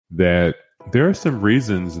that there are some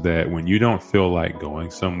reasons that when you don't feel like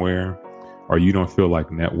going somewhere, or you don't feel like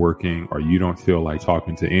networking, or you don't feel like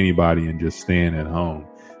talking to anybody and just staying at home,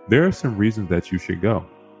 there are some reasons that you should go.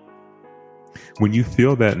 When you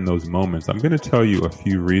feel that in those moments, I'm going to tell you a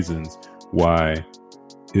few reasons why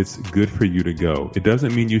it's good for you to go. It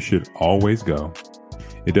doesn't mean you should always go.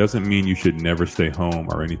 It doesn't mean you should never stay home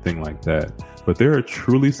or anything like that. But there are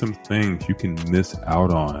truly some things you can miss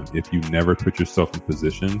out on if you never put yourself in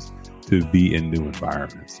positions to be in new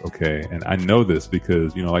environments. Okay. And I know this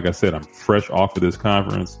because, like I said, I'm fresh off of this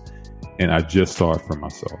conference and I just saw it for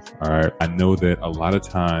myself. All right. I know that a lot of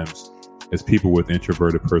times as people with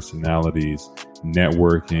introverted personalities,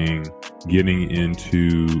 networking, getting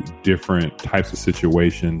into different types of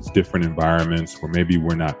situations, different environments where maybe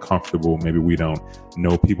we're not comfortable, maybe we don't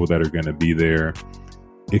know people that are going to be there,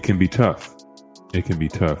 it can be tough. It can be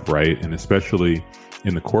tough, right? And especially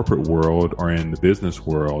in the corporate world or in the business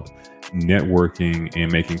world, networking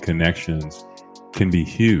and making connections can be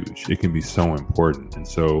huge. It can be so important. And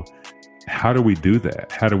so how do we do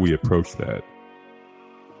that? How do we approach that?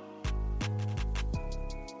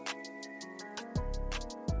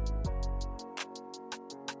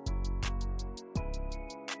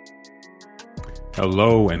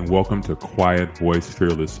 Hello and welcome to Quiet Voice,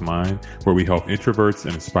 Fearless Mind, where we help introverts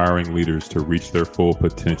and aspiring leaders to reach their full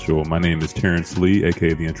potential. My name is Terrence Lee,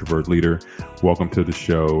 aka the Introvert Leader. Welcome to the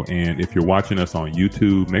show. And if you're watching us on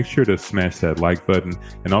YouTube, make sure to smash that like button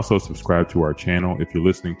and also subscribe to our channel. If you're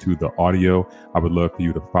listening to the audio, I would love for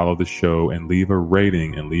you to follow the show and leave a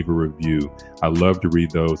rating and leave a review. I love to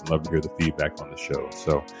read those and love to hear the feedback on the show.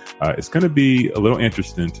 So it's going to be a little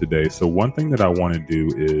interesting today. So one thing that I want to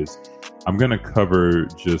do is I'm going to cover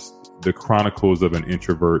just the chronicles of an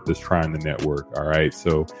introvert that's trying to network. All right.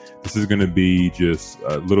 So this is going to be just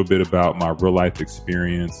a little bit about my real life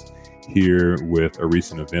experience here with a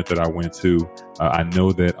recent event that I went to. I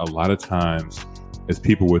know that a lot of times as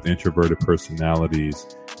people with introverted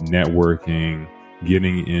personalities, networking,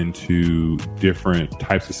 getting into different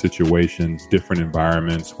types of situations, different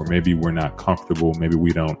environments where maybe we're not comfortable, maybe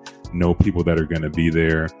we don't know people that are going to be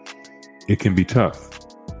there, it can be tough.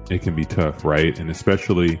 It can be tough, right? And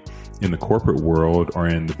especially in the corporate world or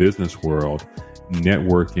in the business world,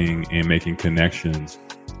 networking and making connections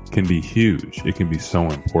can be huge. It can be so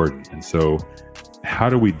important. And so how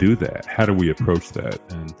do we do that? How do we approach that?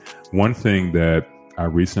 And one thing that I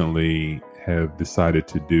recently have decided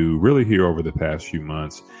to do really here over the past few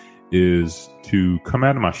months is to come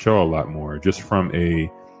out of my show a lot more, just from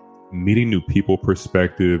a meeting new people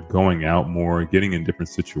perspective, going out more, getting in different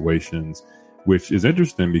situations, which is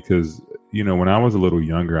interesting because, when I was a little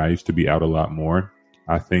younger, I used to be out a lot more.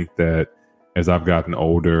 I think that as I've gotten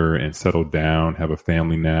older and settled down, have a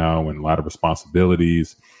family now and a lot of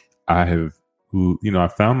responsibilities, I have, I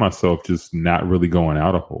found myself just not really going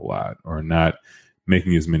out a whole lot or not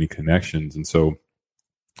making as many connections. And so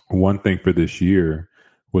one thing for this year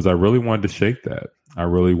was I really wanted to shake that. I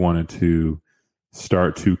really wanted to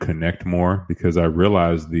start to connect more because I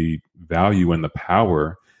realized the value and the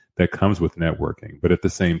power that comes with networking. But at the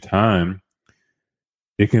same time,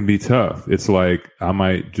 it can be tough. It's like, I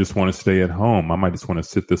might just want to stay at home. I might just want to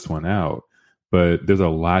sit this one out. But there's a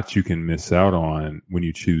lot you can miss out on when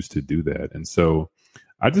you choose to do that. And so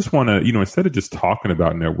I just want to, instead of just talking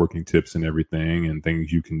about networking tips and everything and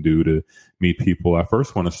things you can do to meet people, I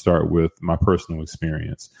first want to start with my personal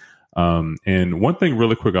experience. And one thing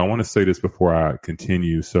really quick, I want to say this before I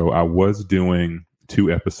continue. So I was doing 2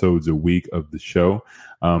 episodes a week of the show.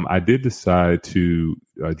 I did decide to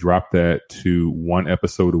drop that to 1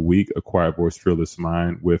 episode a week, A Quiet Voice, Fearless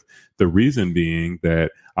Mind, with the reason being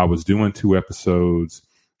that I was doing 2 episodes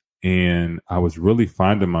and I was really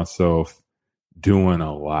finding myself doing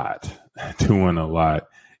a lot.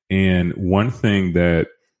 And one thing that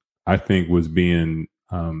I think was being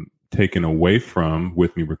taken away from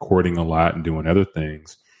with me recording a lot and doing other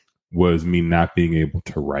things was me not being able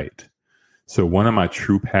to write. So one of my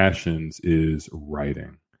true passions is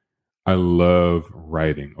writing. I love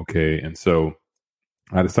writing. Okay. And so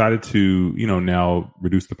I decided to, now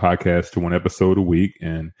reduce the podcast to 1 episode a week,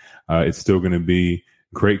 and it's still going to be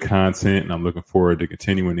great content. And I'm looking forward to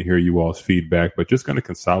continuing to hear you all's feedback, but just going to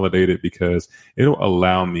consolidate it because it'll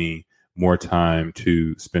allow me more time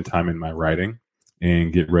to spend time in my writing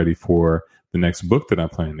and get ready for the next book that I'm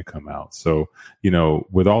planning to come out. So,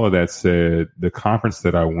 with all of that said, the conference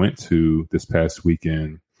that I went to this past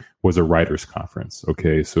weekend was a writers conference.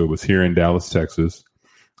 Okay. So it was here in Dallas, Texas,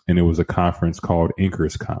 and it was a conference called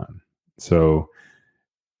Inkers Con. So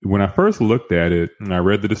when I first looked at it and I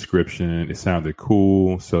read the description, it sounded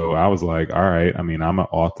cool. So I was like, all right, I mean, I'm an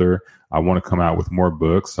author. I want to come out with more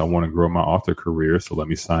books. I want to grow my author career. So let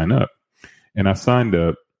me sign up. And I signed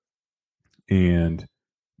up. And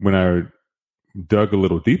when I dug a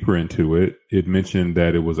little deeper into it, it mentioned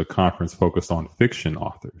that it was a conference focused on fiction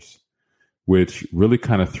authors, which really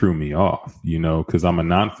kind of threw me off, because I'm a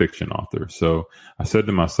nonfiction author. So I said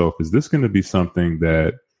to myself, is this going to be something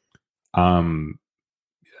that am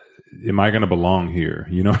I going to belong here?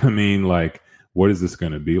 You know what I mean? Like, what is this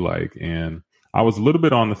going to be like? And I was a little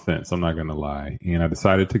bit on the fence, I'm not going to lie. And I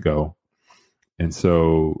decided to go. And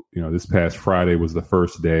so, this past Friday was the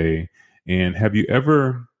first day. And have you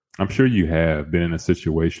ever, I'm sure you have been in a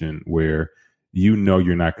situation where you're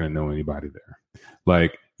not going to know anybody there.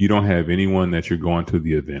 Like, you don't have anyone that you're going to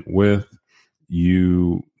the event with.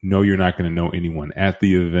 You're not going to know anyone at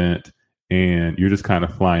the event, and you're just kind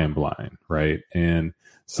of flying blind, right? And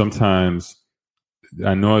sometimes,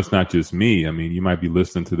 I know it's not just me. I mean, you might be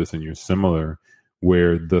listening to this and you're similar,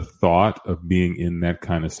 where the thought of being in that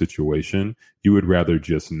kind of situation, you would rather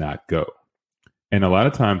just not go. And a lot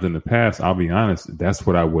of times in the past, I'll be honest, that's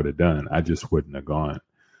what I would have done. I just wouldn't have gone.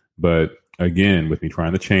 But again, with me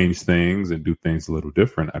trying to change things and do things a little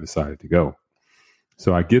different, I decided to go.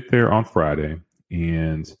 So I get there on Friday,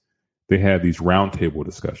 and they had these roundtable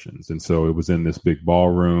discussions. And so it was in this big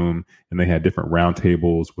ballroom, and they had different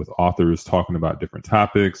roundtables with authors talking about different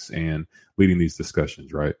topics and leading these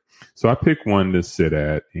discussions, right? So I picked one to sit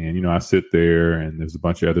at, and, I sit there, and there's a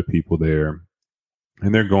bunch of other people there,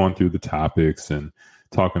 and they're going through the topics and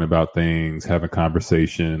talking about things, having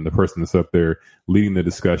conversation. The person that's up there leading the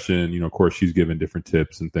discussion, of course, she's giving different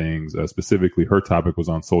tips and things. Specifically, her topic was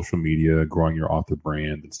on social media, growing your author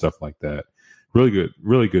brand and stuff like that. Really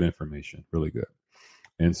good information, really good.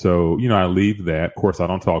 And so, I leave that. Of course, I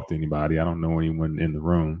don't talk to anybody. I don't know anyone in the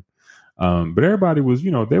room. But everybody was,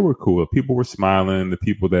 they were cool. People were smiling. The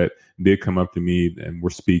people that did come up to me and were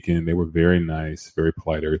speaking, they were very nice, very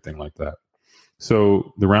polite, everything like that.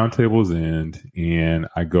 So the roundtables end, and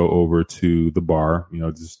I go over to the bar,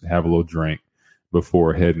 just have a little drink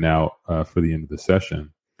before heading out for the end of the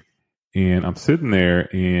session. And I'm sitting there,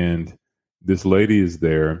 and this lady is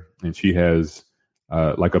there, and she has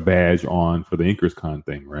like a badge on for the Inkers Con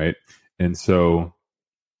thing, right? And so,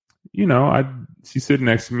 she's sitting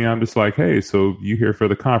next to me. I'm just like, hey, so you here for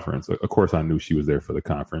the conference? Of course, I knew she was there for the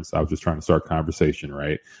conference. I was just trying to start conversation,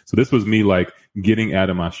 right? So this was me like getting out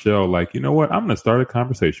of my shell, like, you know what? I'm going to start a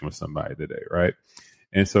conversation with somebody today, right?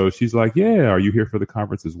 And so she's like, yeah, are you here for the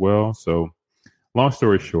conference as well? So long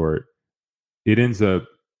story short, it ends up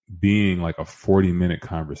being like a 40-minute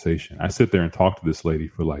conversation. I sit there and talk to this lady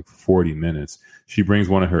for like 40 minutes. She brings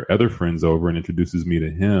one of her other friends over and introduces me to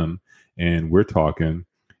him, and we're talking.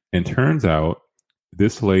 And turns out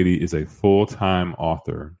this lady is a full-time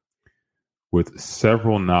author with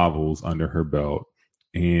several novels under her belt.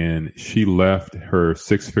 And she left her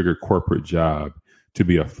 6-figure corporate job to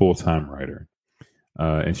be a full-time writer.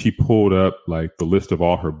 And she pulled up like the list of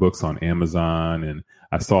all her books on Amazon. And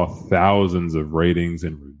I saw thousands of ratings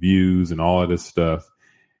and reviews and all of this stuff.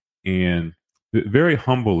 And very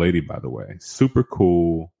humble lady, by the way, super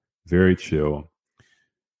cool, very chill.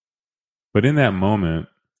 But in that moment,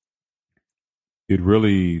 it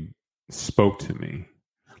really spoke to me.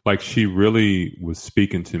 Like, she really was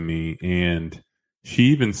speaking to me. And she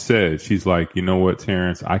even said, she's like, you know what,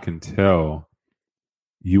 Terrence, I can tell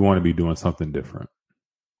you want to be doing something different.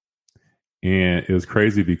 And it was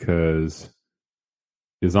crazy because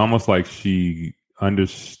it's almost like she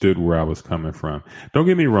understood where I was coming from. Don't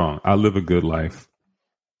get me wrong. I live a good life.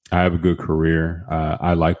 I have a good career.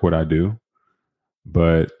 I like what I do,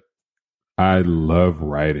 but I love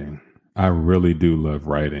writing. I really do love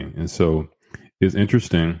writing. And so it's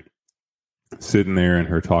interesting sitting there and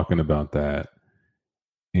her talking about that.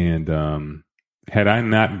 And had I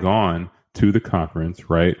not gone to the conference,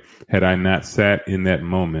 right, had I not sat in that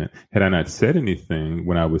moment, had I not said anything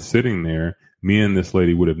when I was sitting there, me and this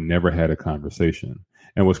lady would have never had a conversation.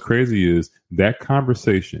 And what's crazy is that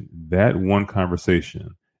conversation, that one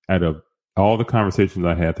conversation, out of all the conversations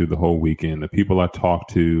I had through the whole weekend, the people I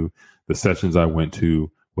talked to, the sessions I went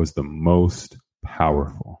to, was the most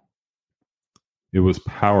powerful. It was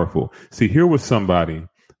powerful. See, here was somebody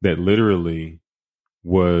that literally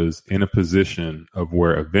was in a position of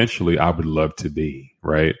where eventually I would love to be,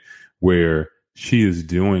 right? Where she is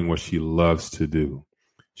doing what she loves to do.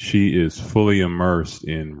 She is fully immersed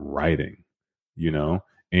in writing,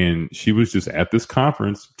 and she was just at this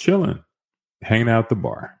conference chilling, hanging out at the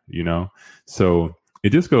bar, So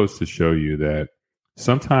it just goes to show you that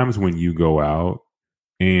sometimes when you go out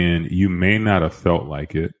and you may not have felt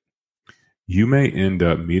like it. You may end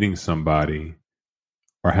up meeting somebody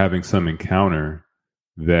or having some encounter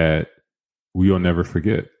that we'll never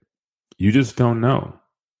forget. You just don't know.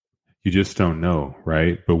 You just don't know,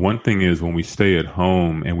 right? But one thing is, when we stay at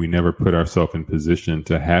home and we never put ourselves in position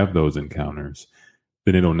to have those encounters,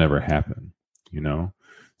 then it'll never happen, you know?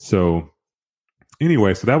 So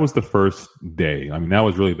anyway, so that was the first day. I mean, that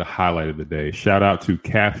was really the highlight of the day. Shout out to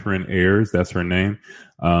Catherine Ayers. That's her name.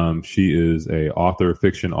 She is a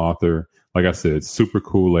fiction author. Like I said, super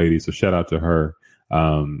cool lady. So shout out to her.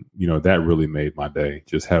 That really made my day,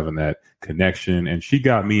 just having that connection. And she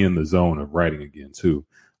got me in the zone of writing again too.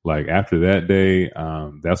 Like after that day,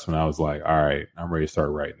 that's when I was like, all right, I'm ready to start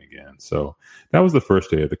writing again. So that was the first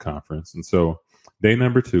day of the conference. And so day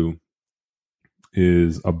number 2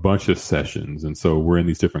 is a bunch of sessions. And so we're in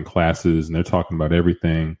these different classes, and they're talking about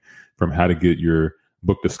everything from how to get your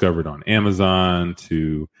book discovered on Amazon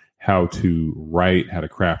to how to write, how to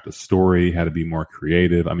craft a story, how to be more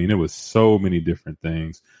creative. I mean, it was so many different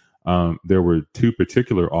things. There were 2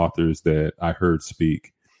 particular authors that I heard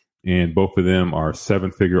speak, and both of them are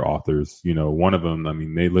 7-figure authors. You know, one of them, I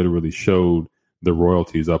mean, they literally showed the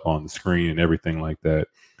royalties up on the screen and everything like that.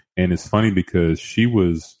 And it's funny because she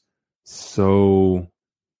was so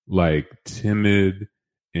like timid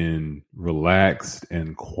and relaxed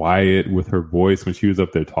and quiet with her voice when she was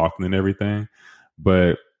up there talking and everything.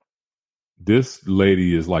 But this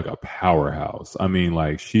lady is like a powerhouse. I mean,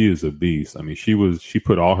 like, she is a beast. I mean, she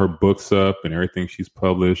put all her books up and everything she's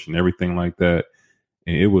published and everything like that.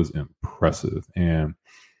 And it was impressive. And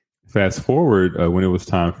fast forward when it was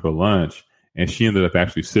time for lunch, and she ended up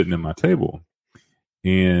actually sitting at my table.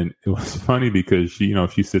 And it was funny because she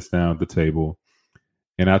sits down at the table,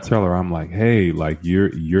 and I tell her, I'm like, hey, like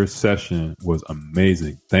your session was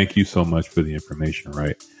amazing. Thank you so much for the information,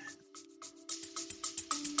 right?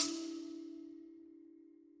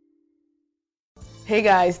 Hey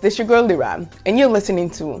guys, this is your girl Lyra, and you're listening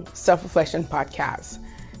to Self-Reflection Podcast.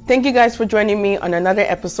 Thank you guys for joining me on another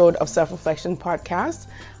episode of Self-Reflection Podcast.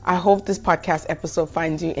 I hope this podcast episode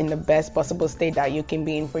finds you in the best possible state that you can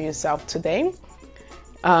be in for yourself today.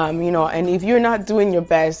 And if you're not doing your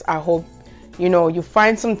best, I hope, you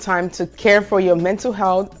find some time to care for your mental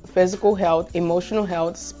health, physical health, emotional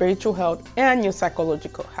health, spiritual health, and your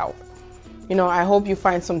psychological health. I hope you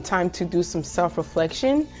find some time to do some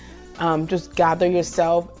self-reflection. Just gather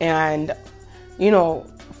yourself and,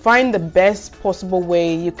 find the best possible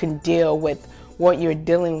way you can deal with what you're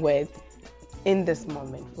dealing with in this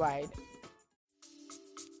moment, right?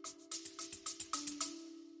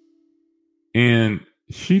 And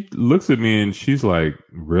she looks at me and she's like,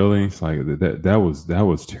 really? It's like, that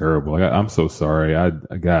was terrible. I'm so sorry. I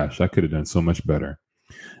could have done so much better.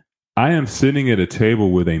 I am sitting at a table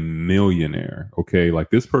with a millionaire. Okay. Like,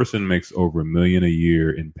 this person makes over $1 million a year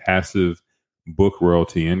in passive book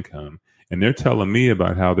royalty income. And they're telling me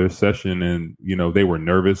about how their session and, they were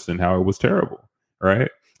nervous and how it was terrible. Right.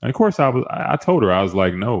 And of course I told her, I was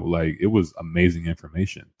like, no, like, it was amazing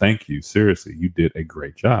information. Thank you. Seriously. You did a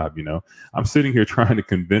great job. I'm sitting here trying to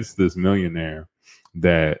convince this millionaire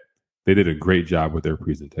that they did a great job with their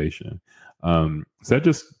presentation. So that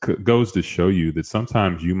just goes to show you that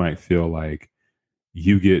sometimes you might feel like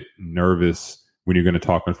you get nervous when you're going to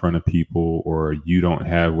talk in front of people, or you don't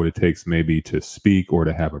have what it takes maybe to speak or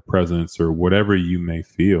to have a presence, or whatever you may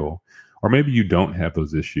feel, or maybe you don't have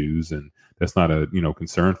those issues and that's not a,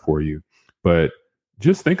 concern for you. But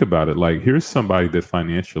just think about it. Like, here's somebody that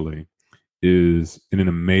financially is in an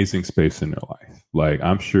amazing space in their life. Like,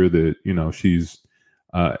 I'm sure that, she's,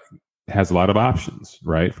 has a lot of options,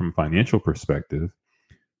 right, from a financial perspective.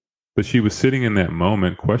 But she was sitting in that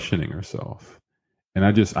moment questioning herself. And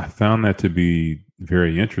I found that to be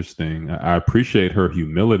very interesting. I appreciate her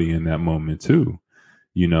humility in that moment too,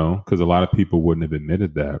 because a lot of people wouldn't have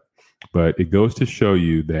admitted that. But it goes to show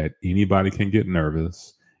you that anybody can get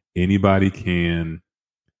nervous. Anybody can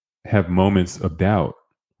have moments of doubt,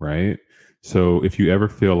 right? So if you ever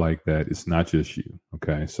feel like that, it's not just you.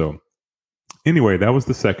 Okay. So anyway, that was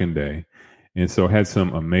the second day. And so I had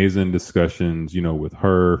some amazing discussions, with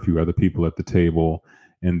her, a few other people at the table.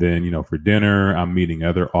 And then, for dinner, I'm meeting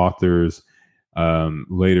other authors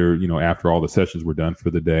later, after all the sessions were done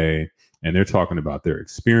for the day. And they're talking about their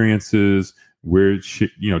experiences. We're,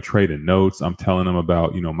 trading notes. I'm telling them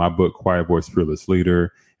about, my book, Quiet Voice, Fearless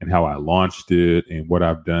Leader, and how I launched it and what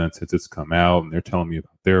I've done since it's come out. And they're telling me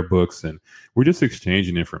about their books. And we're just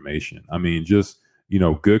exchanging information. I mean, just,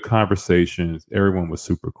 good conversations. Everyone was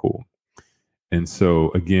super cool. And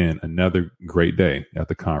so, again, another great day at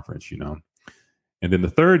the conference, And then the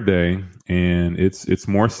third day, and it's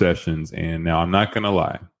more sessions. And now I'm not going to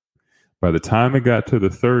lie. By the time it got to the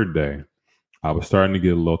third day, I was starting to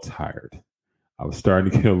get a little tired.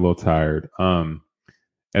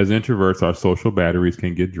 As introverts, our social batteries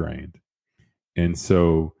can get drained. And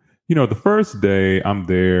so, the first day I'm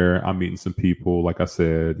there, I'm meeting some people. Like I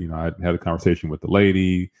said, I had a conversation with the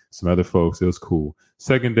lady, some other folks. It was cool.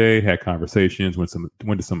 Second day, had conversations, went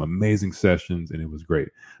to some amazing sessions, and it was great.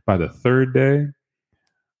 By the third day,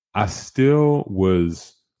 I still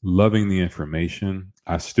was loving the information.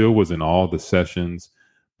 I still was in all the sessions,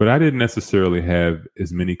 but I didn't necessarily have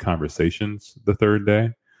as many conversations the third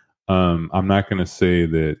day. I'm not going to say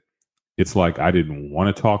that it's like I didn't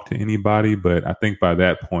want to talk to anybody, but I think by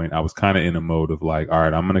that point I was kind of in a mode of like, all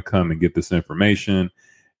right, I'm going to come and get this information.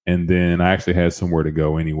 And then I actually had somewhere to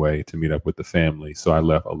go anyway to meet up with the family. So I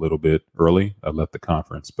left a little bit early. I left the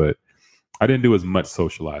conference, but I didn't do as much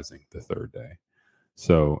socializing the third day.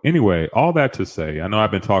 So anyway, all that to say, I know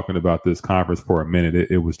I've been talking about this conference for a minute.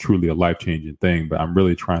 It was truly a life-changing thing, but I'm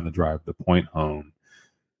really trying to drive the point home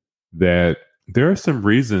that there are some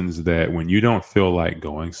reasons that when you don't feel like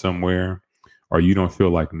going somewhere, or you don't feel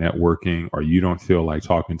like networking, or you don't feel like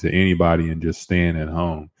talking to anybody and just staying at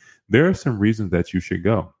home, there are some reasons that you should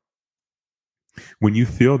go. When you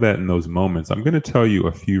feel that in those moments, I'm going to tell you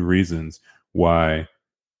a few reasons why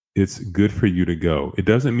it's good for you to go. It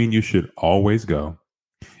doesn't mean you should always go.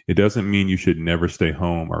 It doesn't mean you should never stay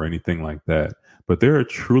home or anything like that. But there are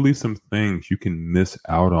truly some things you can miss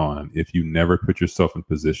out on if you never put yourself in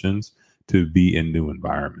positions to be in new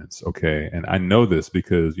environments. Okay. And I know this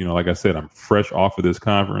because, like I said, I'm fresh off of this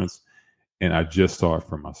conference and I just saw it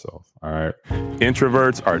for myself. All right.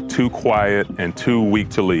 Introverts are too quiet and too weak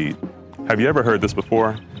to lead. Have you ever heard this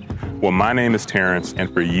before? Well, my name is Terrence,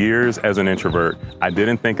 and for years as an introvert, I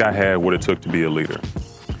didn't think I had what it took to be a leader.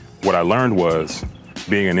 What I learned was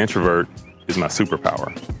being an introvert is my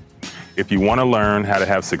superpower. If you want to learn how to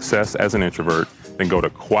have success as an introvert, then go to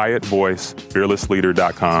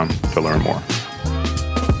quietvoicefearlessleader.com to learn more.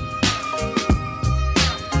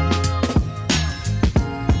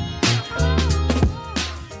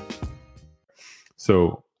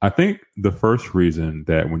 So I think the first reason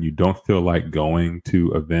that when you don't feel like going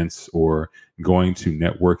to events or going to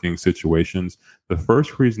networking situations, the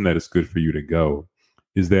first reason that it's good for you to go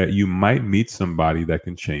is that you might meet somebody that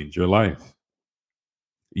can change your life.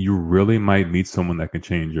 You really might meet someone that can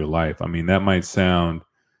change your life. I mean, that might sound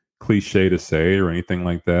cliche to say or anything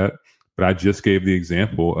like that, but I just gave the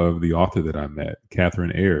example of the author that I met,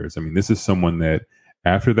 Catherine Ayers. I mean, this is someone that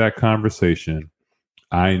after that conversation,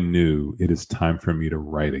 I knew it is time for me to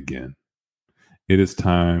write again. It is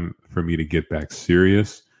time for me to get back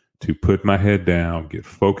serious, to put my head down, get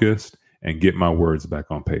focused, and get my words back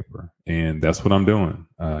on paper. And that's what I'm doing.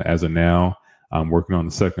 As of now, I'm working on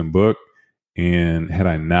the second book. And had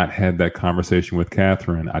I not had that conversation with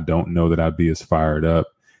Catherine, I don't know that I'd be as fired up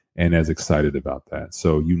and as excited about that.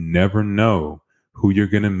 So you never know who you're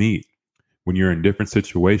going to meet when you're in different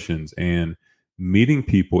situations. And meeting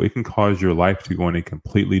people, it can cause your life to go in a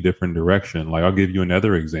completely different direction. Like I'll give you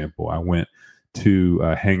another example. I went to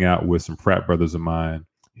hang out with some frat brothers of mine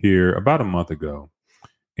here about a month ago.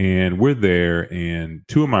 And we're there, and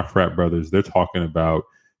two of my frat brothers, they're talking about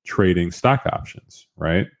trading stock options,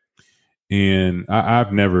 right? And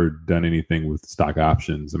I've never done anything with stock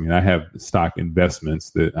options. I mean, I have stock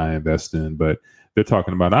investments that I invest in, but they're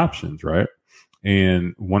talking about options, right?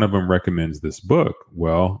 And one of them recommends this book.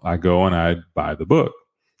 Well, I go and I buy the book.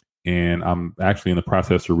 And I'm actually in the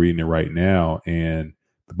process of reading it right now. And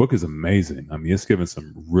the book is amazing. I mean, it's given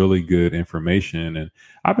some really good information. And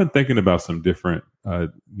I've been thinking about some different,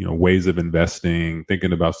 ways of investing,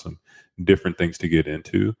 thinking about some different things to get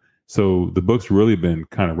into. So the book's really been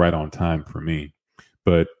kind of right on time for me.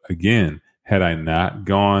 But again, had I not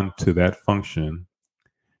gone to that function,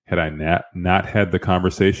 had I not had the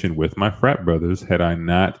conversation with my frat brothers, had I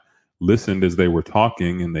not listened as they were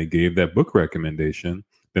talking and they gave that book recommendation,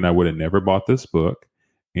 then I would have never bought this book.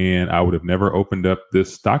 And I would have never opened up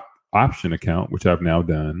this stock option account, which I've now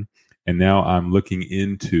done. And now I'm looking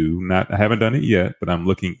into, I haven't done it yet, but I'm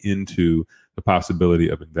looking into the possibility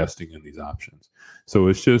of investing in these options. So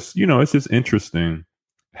it's just, it's just interesting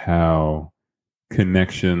how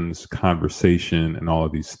connections, conversation, and all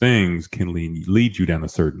of these things can lead you down a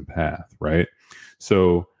certain path, right?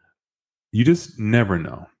 So you just never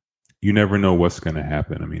know. You never know what's going to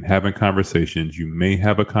happen. I mean, having conversations, you may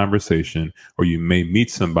have a conversation or you may meet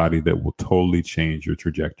somebody that will totally change your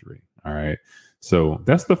trajectory. All right. So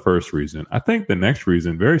that's the first reason. I think the next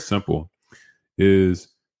reason, very simple, is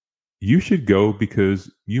you should go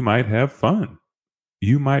because you might have fun.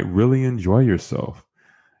 you might really enjoy yourself.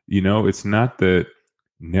 It's not that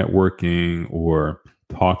networking or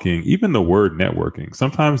talking, even the word networking,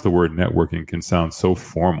 sometimes the word networking can sound so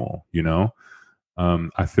formal,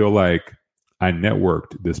 I feel like I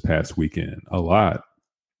networked this past weekend a lot,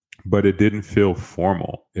 but it didn't feel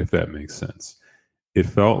formal, if that makes sense. It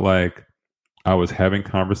felt like I was having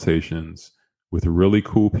conversations with really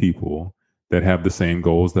cool people that have the same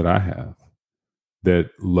goals that I have, that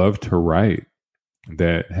love to write,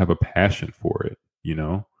 that have a passion for it,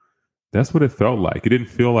 That's what it felt like. It didn't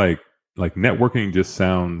feel like networking just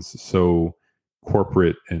sounds so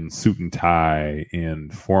corporate and suit and tie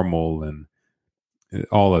and formal and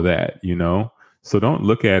all of that. So don't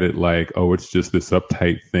look at it like, oh, it's just this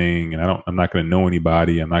uptight thing and I'm not going to know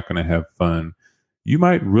anybody. I'm not going to have fun. You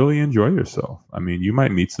might really enjoy yourself. I mean, you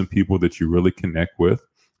might meet some people that you really connect with.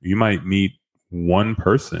 You might meet one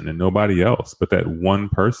person and nobody else, but that one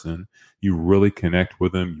person, you really connect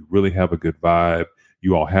with them. You really have a good vibe.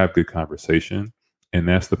 You all have good conversation, and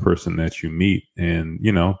that's the person that you meet. And,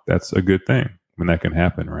 that's a good thing when that can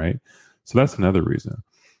happen, right? So that's another reason.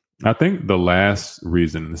 I think the last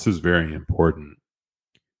reason, this is very important,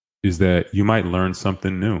 is that you might learn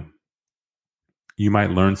something new. You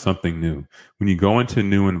might learn something new. When you go into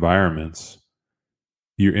new environments,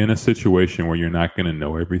 you're in a situation where you're not going to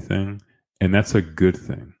know everything, and that's a good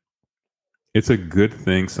thing. It's a good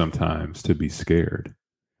thing sometimes to be scared.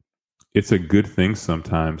 It's a good thing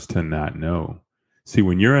sometimes to not know. See,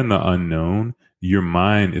 when you're in the unknown, your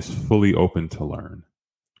mind is fully open to learn.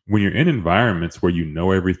 When you're in environments where you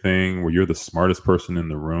know everything, where you're the smartest person in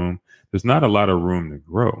the room, there's not a lot of room to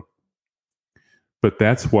grow. But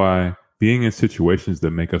that's why being in situations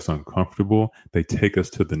that make us uncomfortable, they take us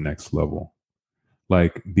to the next level.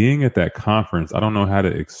 Like being at that conference, I don't know how to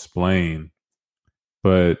explain,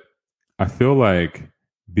 but I feel like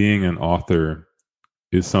being an author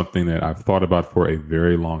is something that I've thought about for a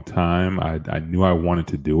very long time. I knew I wanted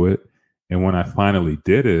to do it. And when I finally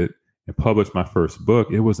did it and published my first book,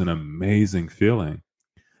 it was an amazing feeling.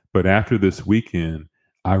 But after this weekend,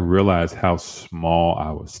 I realized how small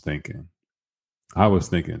I was thinking. I was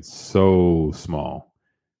thinking so small.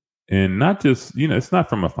 And not just, it's not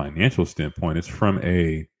from a financial standpoint. It's from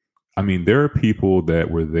there are people that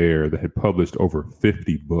were there that had published over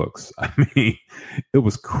 50 books. It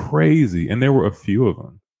was crazy. And there were a few of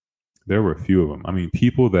them.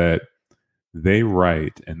 People that they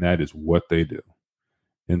write and that is what they do.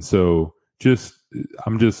 And so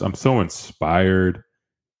I'm so inspired.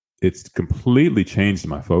 It's completely changed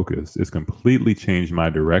my focus. It's completely changed my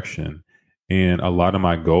direction and a lot of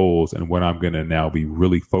my goals and what I'm going to now be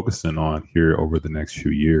really focusing on here over the next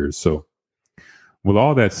few years. So with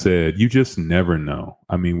all that said, you just never know.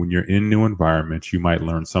 When you're in new environments, you might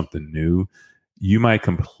learn something new. You might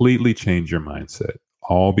completely change your mindset,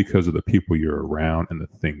 all because of the people you're around and the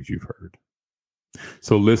things you've heard.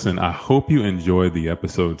 So listen, I hope you enjoyed the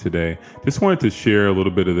episode today. Just wanted to share a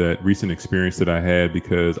little bit of that recent experience that I had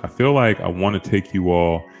because I feel like I want to take you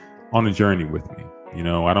all on a journey with me.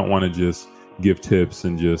 I don't want to just give tips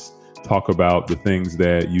and just talk about the things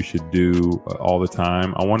that you should do all the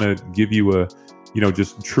time. I want to give you a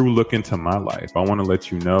just true look into my life. I want to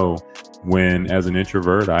let you know when, as an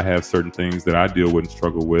introvert, I have certain things that I deal with and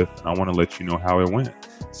struggle with. And I want to let you know how it went.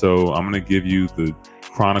 So I'm going to give you the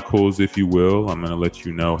chronicles, if you will. I'm going to let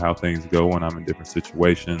you know how things go when I'm in different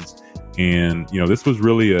situations. And, this was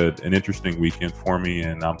really an interesting weekend for me,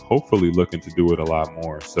 and I'm hopefully looking to do it a lot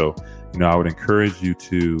more. So, I would encourage you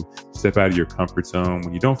to step out of your comfort zone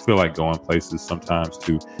when you don't feel like going places, sometimes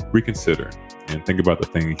to reconsider and think about the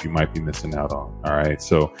things you might be missing out on. All right.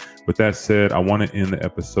 So with that said, I want to end the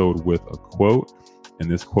episode with a quote.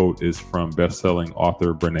 And this quote is from best-selling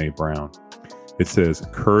author Brené Brown. It says,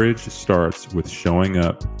 "Courage starts with showing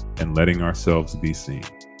up and letting ourselves be seen."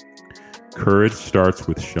 Courage starts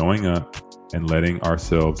with showing up and letting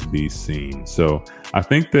ourselves be seen. So I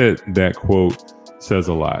think that quote says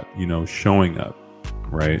a lot, showing up,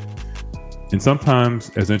 right? And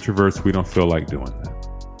sometimes as introverts, we don't feel like doing that.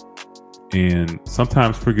 And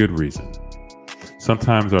sometimes for good reason.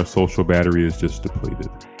 Sometimes our social battery is just depleted.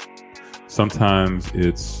 Sometimes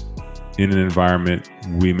it's in an environment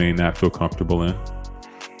we may not feel comfortable in.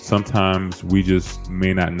 Sometimes we just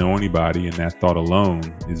may not know anybody, and that thought alone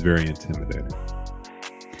is very intimidating.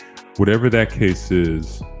 Whatever that case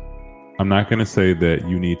is, I'm not going to say that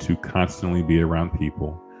you need to constantly be around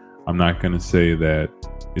people. I'm not going to say that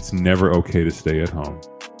it's never okay to stay at home.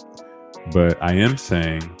 But I am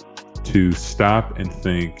saying to stop and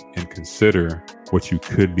think and consider what you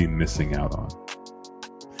could be missing out on.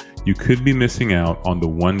 You could be missing out on the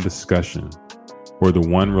one discussion or the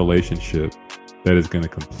one relationship that is going to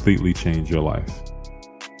completely change your life.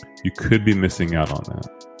 You could be missing out on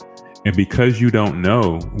that. And because you don't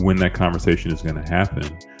know when that conversation is going to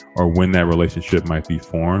happen or when that relationship might be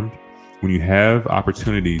formed, when you have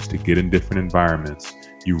opportunities to get in different environments,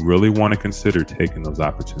 you really want to consider taking those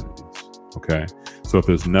opportunities. Okay. So if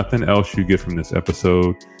there's nothing else you get from this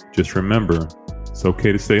episode, just remember, it's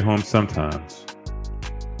okay to stay home sometimes,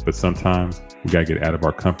 but sometimes we got to get out of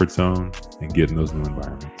our comfort zone and get in those new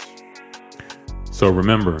environments. So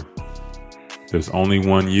remember, there's only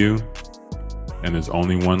one you and there's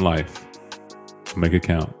only one life. So make it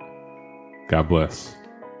count. God bless.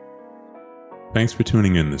 Thanks for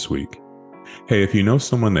tuning in this week. Hey, if you know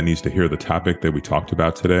someone that needs to hear the topic that we talked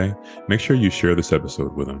about today, make sure you share this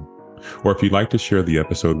episode with them. Or if you'd like to share the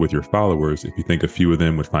episode with your followers, if you think a few of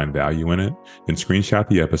them would find value in it, then screenshot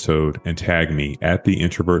the episode and tag me at the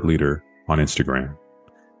Introvert Leader on Instagram.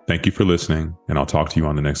 Thank you for listening, and I'll talk to you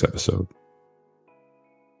on the next episode.